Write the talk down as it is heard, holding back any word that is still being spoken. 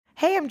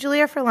Hey, I'm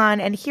Julia Furlan,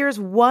 and here's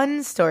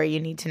one story you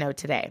need to know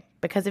today.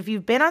 Because if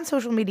you've been on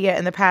social media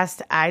in the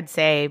past, I'd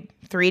say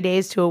 3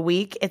 days to a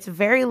week, it's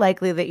very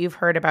likely that you've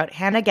heard about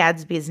Hannah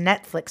Gadsby's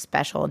Netflix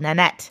special,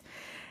 Nanette.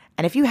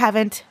 And if you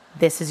haven't,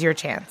 this is your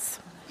chance.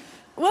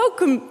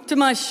 Welcome to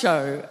my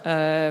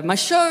show. My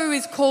show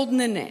is called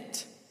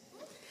Nanette.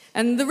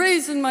 And the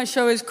reason my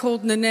show is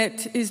called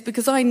Nanette is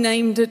because I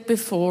named it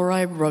before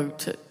I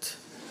wrote it.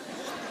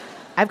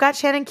 I've got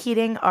Shannon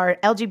Keating, our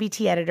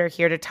LGBT editor,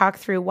 here to talk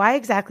through why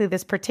exactly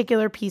this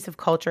particular piece of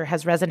culture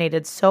has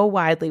resonated so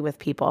widely with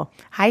people.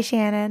 Hi,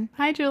 Shannon.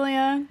 Hi,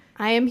 Julia.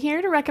 I am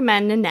here to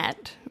recommend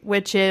Nanette,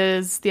 which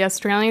is the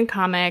Australian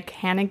comic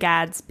Hannah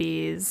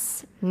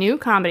Gadsby's new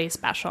comedy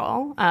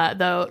special,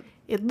 though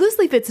it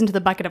loosely fits into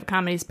the bucket of a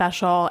comedy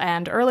special,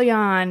 and early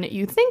on,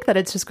 you think that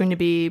it's just going to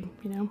be,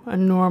 a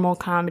normal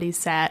comedy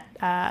set,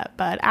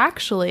 but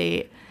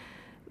actually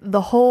the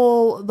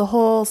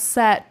whole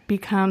set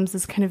becomes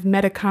this kind of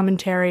meta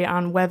commentary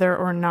on whether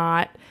or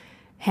not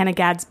Hannah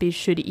Gadsby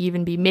should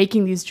even be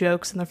making these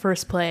jokes in the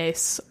first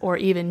place, or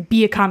even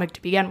be a comic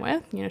to begin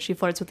with. She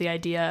flirts with the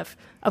idea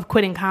of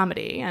quitting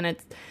comedy, and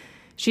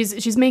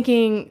she's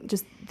making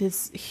just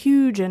this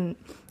huge and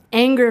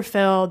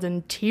anger-filled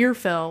and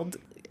tear-filled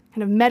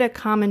kind of meta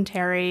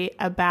commentary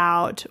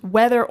about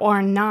whether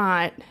or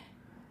not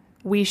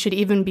we should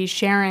even be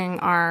sharing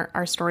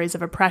our stories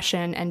of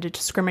oppression and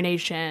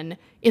discrimination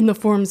in the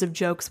forms of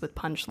jokes with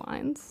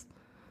punchlines.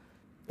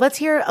 Let's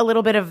hear a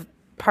little bit of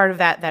part of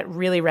that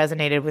really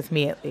resonated with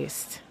me, at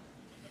least.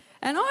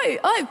 And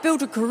I've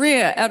built a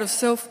career out of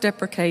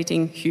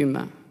self-deprecating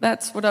humour.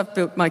 That's what I've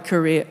built my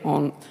career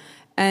on.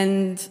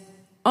 And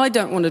I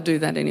don't want to do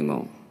that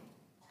anymore.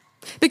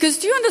 Because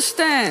do you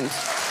understand?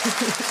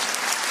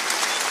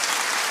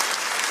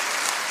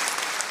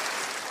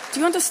 Do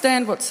you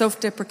understand what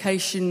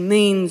self-deprecation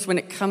means when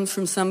it comes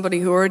from somebody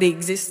who already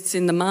exists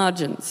in the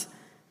margins?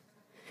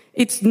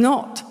 It's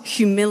not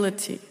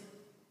humility.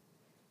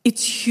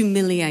 It's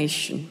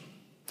humiliation.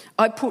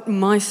 I put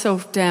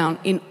myself down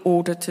in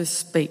order to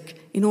speak,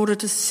 in order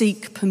to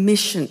seek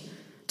permission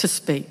to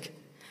speak.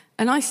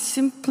 And I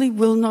simply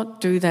will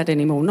not do that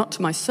anymore, not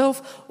to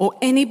myself or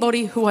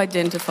anybody who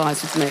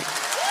identifies with me.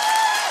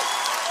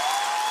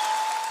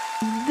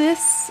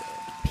 This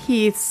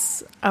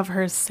piece of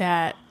her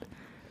set,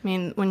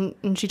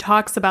 when she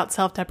talks about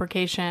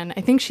self-deprecation,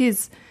 I think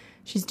she's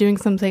doing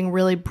something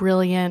really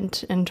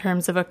brilliant in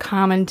terms of a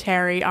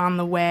commentary on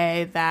the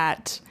way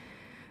that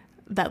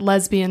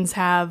lesbians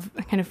have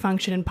kind of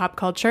functioned in pop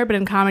culture, but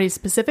in comedy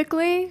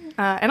specifically,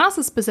 and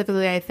also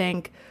specifically, I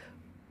think,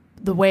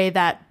 the way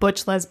that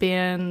butch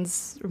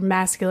lesbians,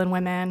 masculine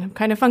women, have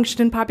kind of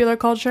functioned in popular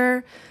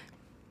culture.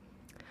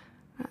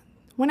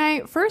 When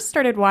I first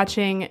started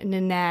watching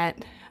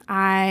Nanette,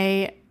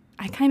 I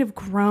kind of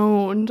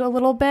groaned a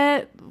little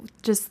bit,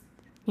 just,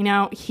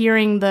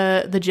 hearing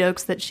the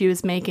jokes that she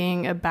was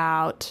making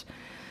about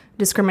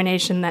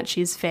discrimination that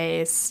she's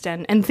faced,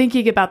 and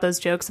thinking about those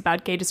jokes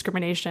about gay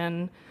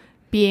discrimination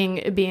being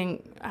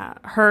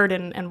heard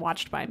and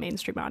watched by a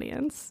mainstream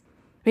audience.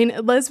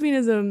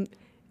 Lesbianism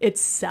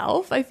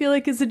itself, I feel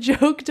like, is a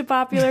joke to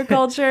popular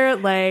culture.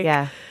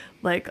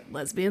 Like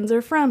lesbians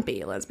are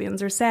frumpy,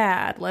 lesbians are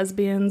sad,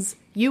 lesbians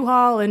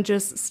U-Haul and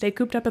just stay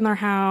cooped up in their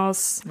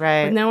house,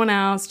 right, with no one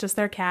else, just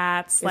their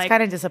cats. It's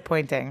kind of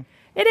disappointing.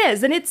 It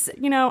is, and it's,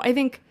 I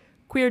think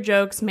queer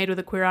jokes made with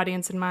a queer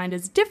audience in mind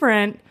is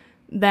different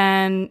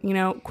than,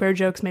 queer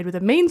jokes made with a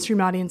mainstream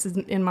audience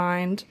in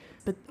mind.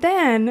 But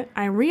then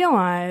I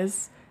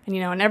realize,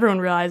 and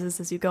everyone realizes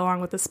as you go along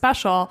with the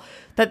special,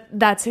 that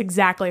that's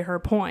exactly her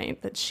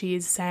point, that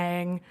she's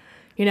saying,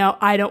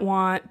 I don't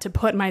want to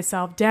put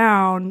myself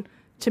down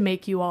to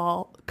make you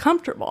all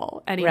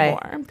comfortable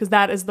anymore, because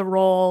that is the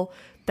role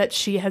that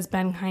she has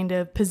been kind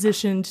of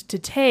positioned to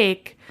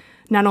take,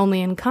 not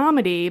only in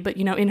comedy, but,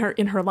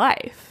 in her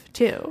life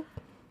too.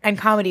 And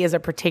comedy is a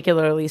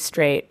particularly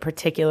straight,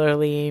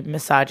 particularly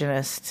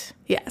misogynist,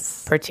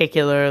 yes,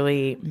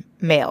 particularly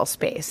male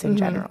space in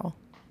general.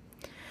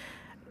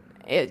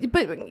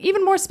 But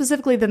even more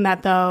specifically than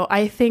that, though,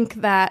 I think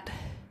that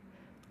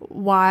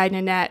why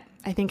Nanette,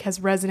 I think, has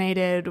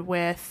resonated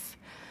with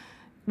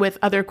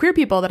other queer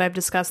people that I've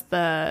discussed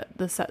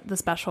the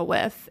special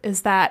with,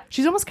 is that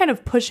she's almost kind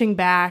of pushing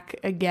back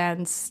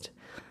against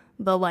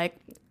the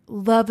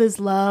love is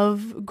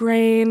love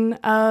grain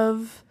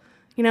of,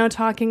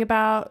 talking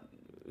about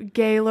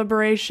gay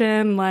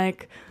liberation,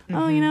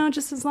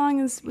 just as long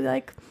as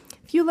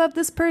if you love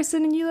this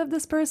person and you love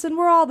this person,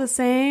 we're all the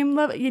same,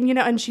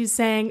 and she's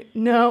saying,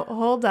 no,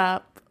 hold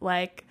up,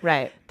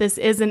 right, this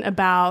isn't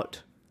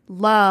about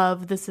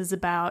love, this is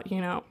about,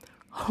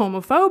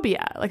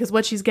 homophobia. Because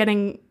what she's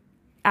getting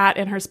at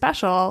in her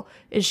special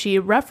is she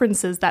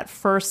references that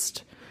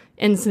first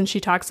instance she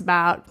talks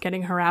about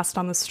getting harassed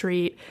on the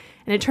street,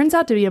 and it turns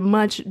out to be a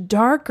much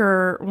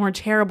darker, more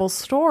terrible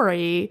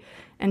story,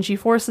 and she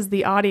forces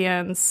the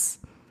audience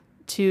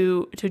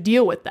to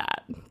deal with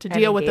that, to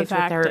deal with the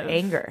fact of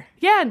anger.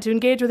 Yeah, and to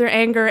engage with her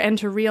anger, and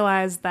to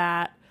realize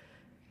that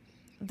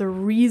the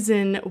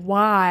reason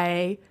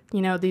why,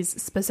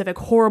 these specific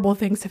horrible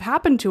things have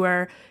happened to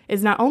her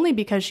is not only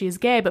because she is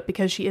gay, but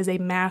because she is a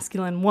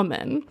masculine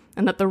woman,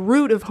 and that the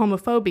root of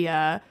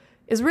homophobia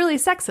is really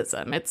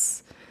sexism.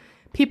 It's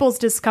people's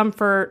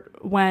discomfort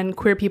when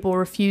queer people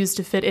refuse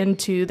to fit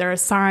into their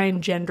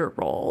assigned gender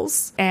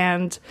roles.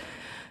 And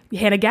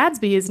Hannah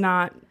Gadsby is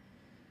not,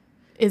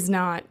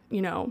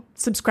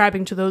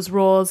 subscribing to those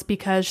roles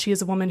because she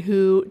is a woman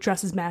who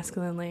dresses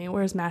masculinely,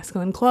 wears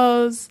masculine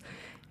clothes,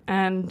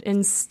 and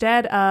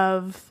instead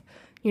of,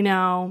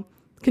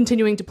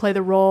 continuing to play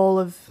the role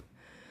of,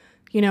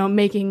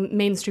 making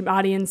mainstream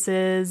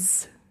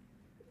audiences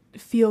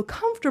feel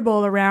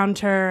comfortable around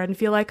her and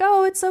feel like,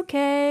 oh, it's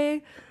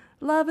okay,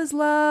 love is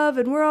love,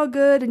 and we're all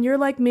good, and you're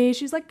like me.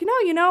 She's like,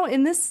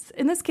 in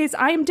this case,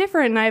 I am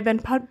different, and I've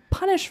been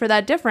punished for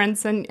that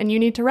difference, and you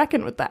need to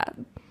reckon with that.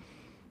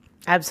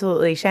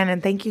 Absolutely. Shannon,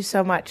 thank you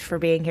so much for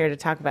being here to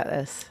talk about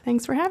this.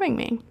 Thanks for having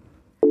me.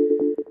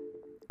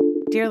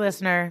 Dear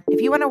listener, if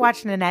you want to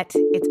watch Nanette,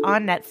 it's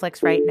on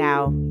Netflix right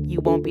now.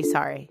 You won't be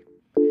sorry.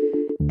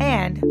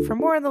 And for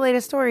more on the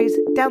latest stories,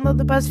 download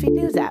the BuzzFeed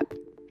News app.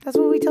 That's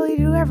what we tell you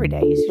to do every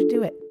day. You should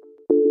do it.